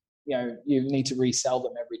 and you need to resell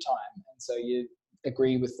them every time. And so you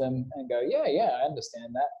agree with them and go, yeah, I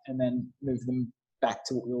understand that, and then move them back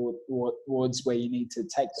towards where you need to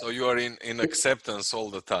take them. So you are in acceptance all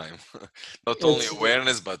the time, not only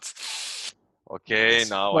awareness, but okay,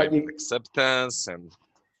 now I'm in acceptance. And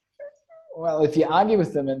well, if you argue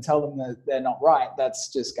with them and tell them that they're not right,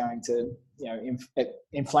 that's just going to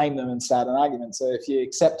inflame them and start an argument. So if you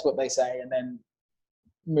accept what they say and then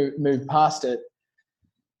move past it,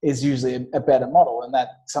 is usually a better model, and that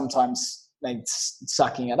sometimes makes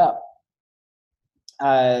sucking it up.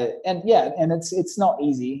 And it's not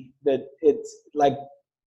easy, but it's like,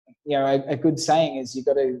 a good saying is, you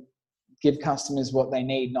got to give customers what they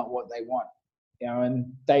need, not what they want,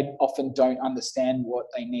 and they often don't understand what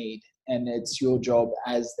they need. And it's your job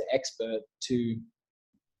as the expert to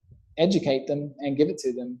educate them and give it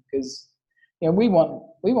to them, because, we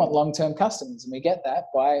want long-term customers, and we get that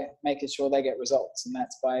by making sure they get results. And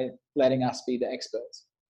that's by letting us be the experts.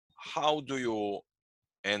 How do you,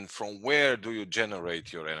 and from where do you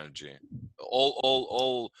generate your energy?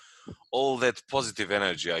 All that positive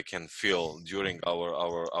energy I can feel during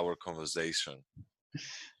our conversation.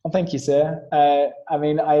 Well, thank you, sir. I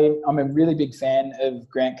mean, I'm a really big fan of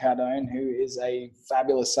Grant Cardone, who is a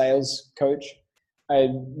fabulous sales coach. I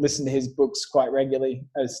listen to his books quite regularly.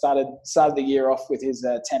 I started the year off with his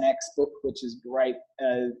 10X book, which is great.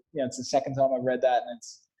 It's the second time I've read that, and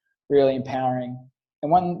it's really empowering. And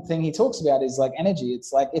one thing he talks about is like energy.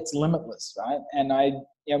 It's like, it's limitless, right? And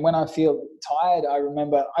when I feel tired, I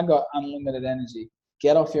remember I got unlimited energy.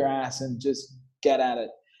 Get off your ass and just get at it.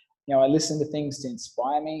 I listen to things to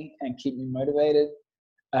inspire me and keep me motivated.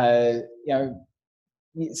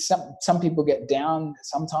 Some people get down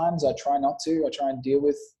sometimes. I try not to. I try and deal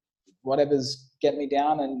with whatever's getting me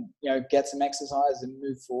down and, get some exercise and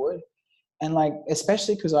move forward. And like,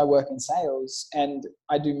 especially because I work in sales and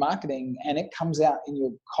I do marketing, and it comes out in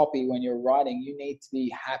your copy when you're writing. You need to be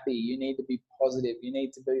happy. You need to be positive. You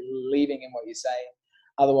need to be believing in what you say.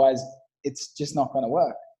 Otherwise, it's just not going to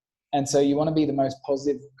work. And so you want to be the most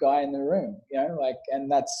positive guy in the room, and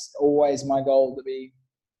that's always my goal, to be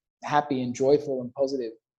happy and joyful and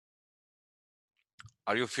positive.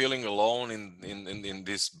 Are you feeling alone in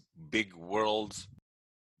this big world?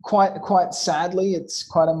 Quite sadly, it's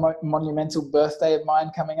quite a monumental birthday of mine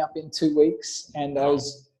coming up in 2 weeks, and I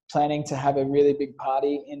was planning to have a really big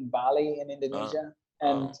party in Bali in Indonesia,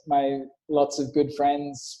 and my lots of good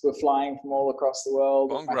friends were flying from all across the world.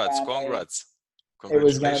 Congrats. It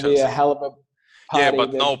was going to be a hell of a party. Yeah,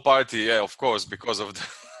 but no party. Yeah, of course, because of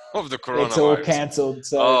the coronavirus. It's all cancelled.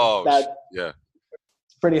 So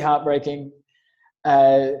it's pretty heartbreaking.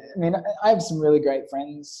 I mean, I have some really great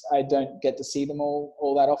friends. I don't get to see them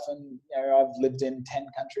all that often. I've lived in 10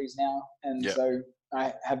 countries now, and so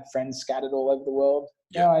I have friends scattered all over the world.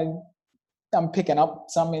 I'm picking up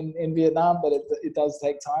some in Vietnam, but it does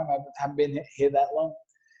take time. I haven't been here that long.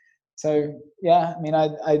 So I mean,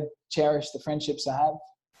 I cherish the friendships I have,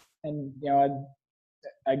 and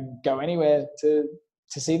I go anywhere to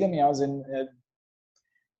see them. I was in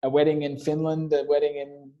a wedding in Finland, a wedding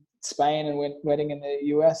in Spain, and wedding in the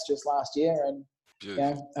US just last year, and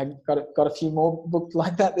I got a few more booked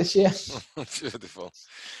like that this year. Beautiful,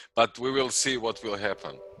 but we will see what will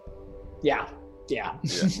happen. Yeah.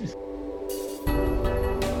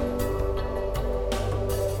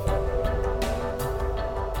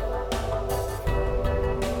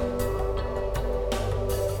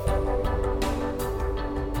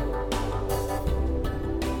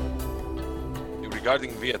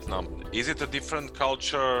 Regarding Vietnam, is it a different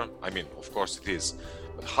culture? I mean, of course it is,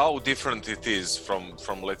 how different it is from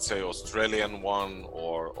let's say Australian one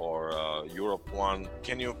or Europe one.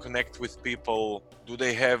 Can you connect with people? Do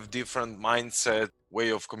they have different mindset,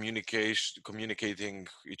 way of communicating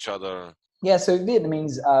each other? Yeah, so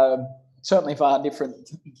Vietnamese are certainly far different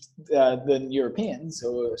than Europeans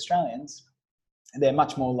or Australians. They're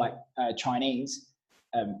much more like Chinese.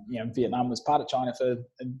 Vietnam was part of China for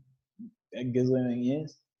a gazillion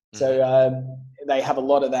years. So they have a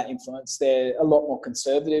lot of that influence. They're a lot more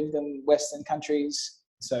conservative than Western countries.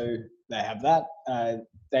 So they have that.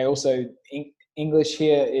 They also, English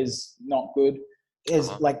here is not good.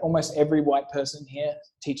 Like almost every white person here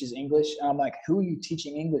teaches English. And I'm like, who are you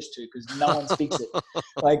teaching English to? Because no one speaks it.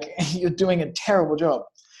 Like, you're doing a terrible job.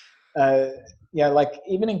 Like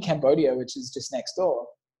even in Cambodia, which is just next door,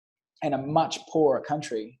 and a much poorer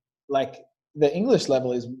country, like the English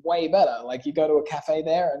level is way better. Like you go to a cafe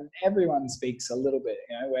there and everyone speaks a little bit,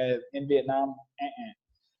 where in Vietnam,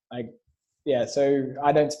 so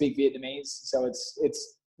I don't speak Vietnamese, so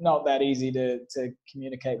it's not that easy to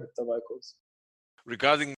communicate with the locals.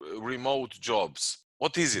 Regarding remote jobs,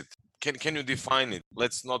 what is it? Can you define it?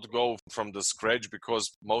 Let's not go from the scratch,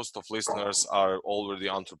 because most of listeners are already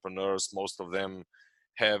entrepreneurs. Most of them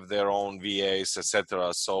have their own VAs,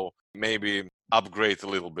 etc. So maybe upgrade a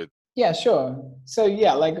little bit. Yeah, sure. So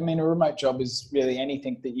a remote job is really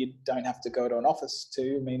anything that you don't have to go to an office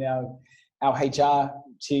to. I mean, our HR,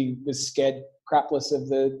 she was scared crapless of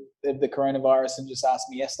the coronavirus and just asked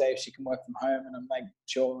me yesterday if she can work from home, and I'm like,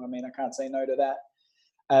 sure. I mean, I can't say no to that.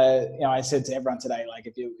 I said to everyone today, like,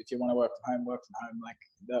 if you want to work from home, work from home. Like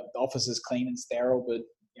the office is clean and sterile, but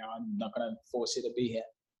I'm not going to force you to be here.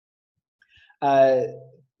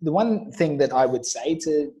 The one thing that I would say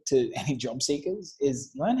to any job seekers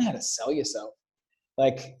is learn how to sell yourself.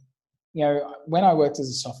 Like, when I worked as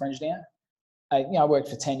a software engineer, I worked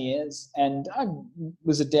for 10 years and I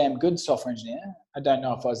was a damn good software engineer. I don't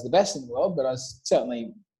know if I was the best in the world, but I was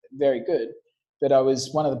certainly very good. But I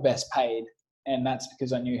was one of the best paid. And that's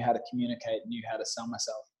because I knew how to communicate, knew how to sell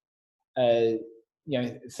myself.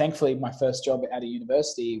 Thankfully, my first job out of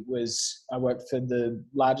university was I worked for the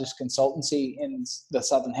largest consultancy in the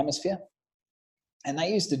Southern Hemisphere. And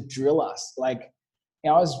they used to drill us. Like,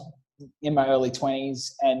 I was in my early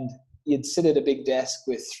 20s and you'd sit at a big desk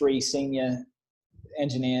with 3 senior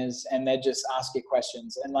engineers and they'd just ask you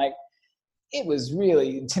questions. And like, it was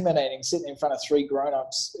really intimidating sitting in front of 3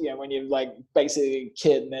 grown-ups, when you're like basically a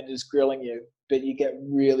kid and they're just grilling you, but you get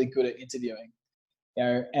really good at interviewing.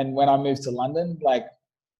 And when I moved to London, like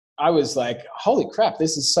I was like, holy crap,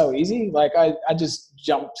 this is so easy. Like I just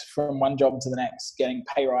jumped from one job to the next, getting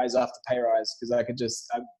pay rise after pay rise, because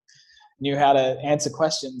I knew how to answer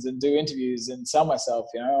questions and do interviews and sell myself.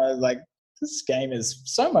 I was like, this game is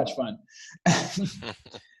so much fun.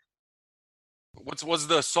 What's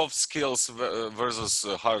the soft skills versus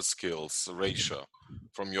hard skills ratio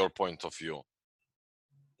from your point of view?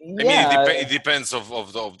 Yeah. I mean, it depends of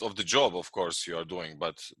the job, of course, you are doing,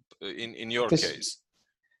 but in your case.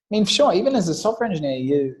 I mean, sure, even as a software engineer,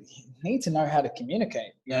 you need to know how to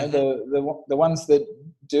communicate. The ones that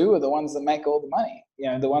do are the ones that make all the money.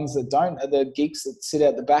 The ones that don't are the geeks that sit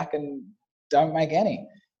at the back and don't make any.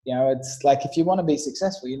 It's like, if you want to be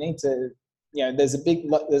successful, you need to, there's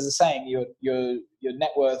a saying, your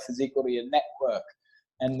net worth is equal to your network.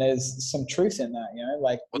 And there's some truth in that,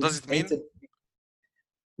 like. What does it mean?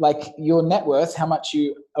 Like your net worth, how much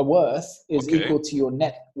you are worth, is equal to your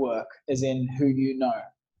network, as in who you know.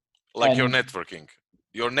 Like your networking.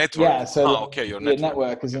 Your network. Yeah, so your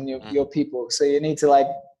network is in your people. So you need to like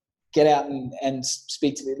get out and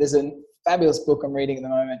speak to them. There's a fabulous book I'm reading at the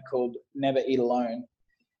moment called Never Eat Alone.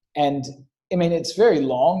 And I mean, it's very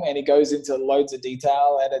long and it goes into loads of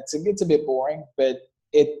detail and it's a bit boring, but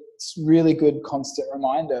it's really good constant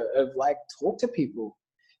reminder of like, talk to people.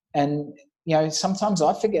 And sometimes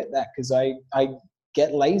I forget that because I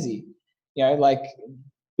get lazy. Like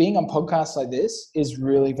being on podcasts like this is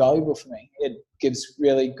really valuable for me. It gives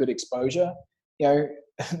really good exposure.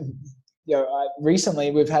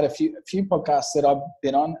 Recently we've had a few podcasts that I've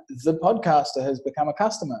been on. The podcaster has become a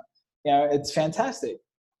customer. It's fantastic.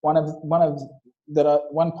 One podcast that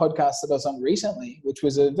I was on recently, which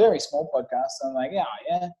was a very small podcast. I'm like,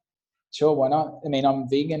 yeah, sure, why not? I mean, I'm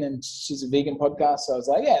vegan and she's a vegan podcast. So I was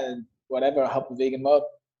like, yeah, whatever, I'll help the vegan mob.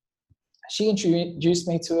 She introduced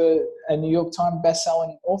me to a New York Times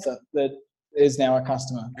best-selling author that is now a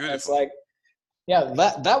customer. It's like, yeah,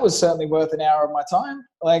 that was certainly worth an hour of my time.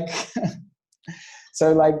 Like,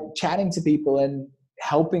 so like chatting to people and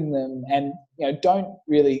helping them, and you don't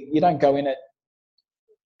go in it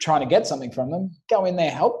trying to get something from them. Go in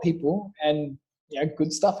there, help people, and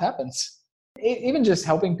good stuff happens. Even just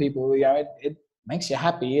helping people, it makes you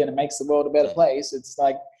happy and it makes the world a better place. It's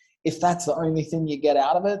like, if that's the only thing you get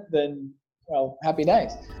out of it, then, well, happy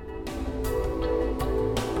days.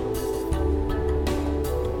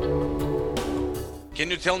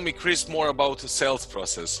 Can you tell me, Kris, more about the sales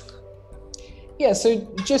process? Yeah,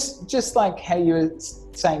 so just like how you were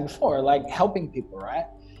saying before, like helping people, right?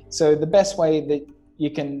 So the best way that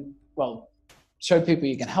you can, well, show people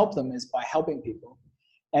you can help them is by helping people.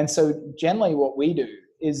 And so generally what we do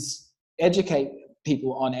is educate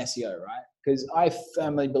people on SEO, right? Because I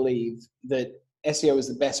firmly believe that SEO is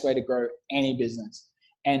the best way to grow any business.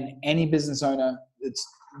 And any business owner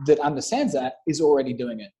that understands that is already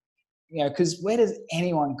doing it. Because where does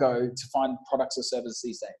anyone go to find products or services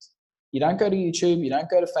these days? You don't go to YouTube, you don't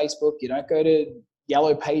go to Facebook, you don't go to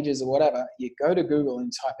Yellow Pages or whatever. You go to Google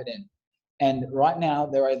and type it in. And right now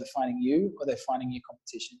they're either finding you or they're finding your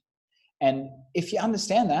competition. And if you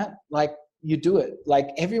understand that, like, you do it. Like,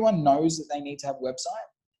 everyone knows that they need to have a website.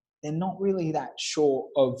 They're not really that sure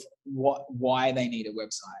of why they need a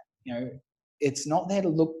website. It's not there to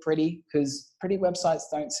look pretty, because pretty websites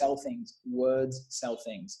don't sell things. Words sell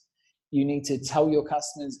things. You need to tell your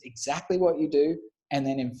customers exactly what you do, and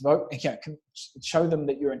then show them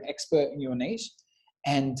that you're an expert in your niche,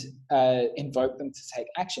 and invoke them to take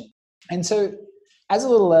action. And so, as a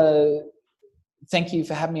little thank you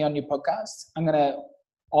for having me on your podcast, I'm going to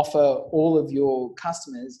offer all of your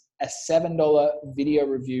customers a $7 video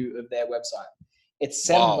review of their website. It's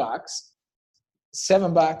 $7,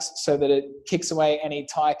 $7, so that it kicks away any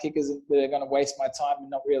tire kickers that are going to waste my time and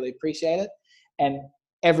not really appreciate it. And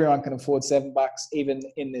everyone can afford $7, even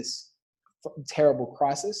in this terrible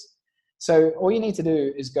crisis. So all you need to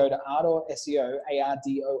do is go to Ardor SEO,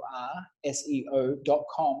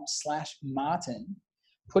 ARDOR.com/Martin.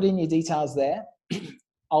 Put in your details there.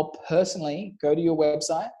 I'll personally go to your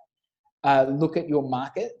website, look at your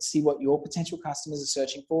market, see what your potential customers are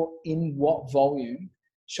searching for, in what volume,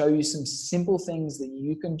 show you some simple things that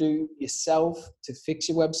you can do yourself to fix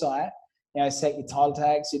your website. Set your title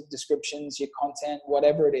tags, your descriptions, your content,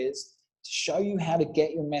 whatever it is, to show you how to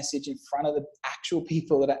get your message in front of the actual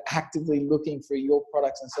people that are actively looking for your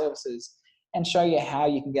products and services, and show you how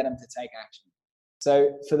you can get them to take action.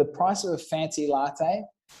 So for the price of a fancy latte,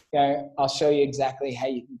 I'll show you exactly how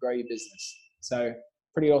you can grow your business. So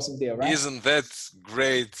pretty awesome deal, right? Isn't that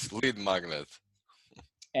great lead magnet?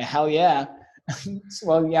 Yeah, hell yeah.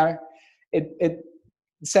 Well,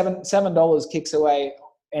 $7 kicks away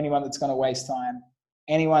anyone that's going to waste time.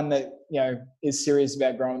 Anyone that is serious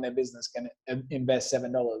about growing their business can invest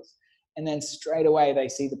 $7, and then straight away they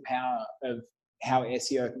see the power of how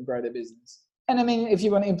SEO can grow their business. And I mean, if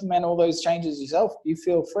you want to implement all those changes yourself, you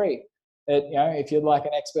feel free. But if you'd like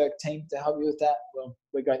an expert team to help you with that, well,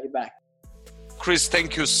 we got your back. Kris,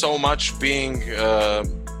 thank you so much being a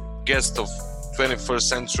guest of 21st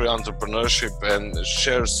Century Entrepreneurship, and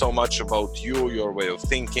share so much about you, your way of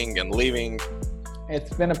thinking and living.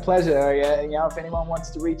 It's been a pleasure. If anyone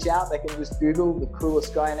wants to reach out, they can just Google the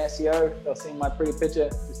coolest guy in SEO. They'll see my pretty picture.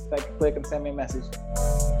 Just take a click and send me a message.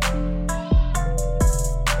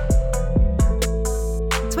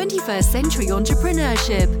 21st Century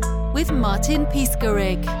Entrepreneurship with Martin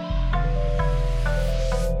Piskarik.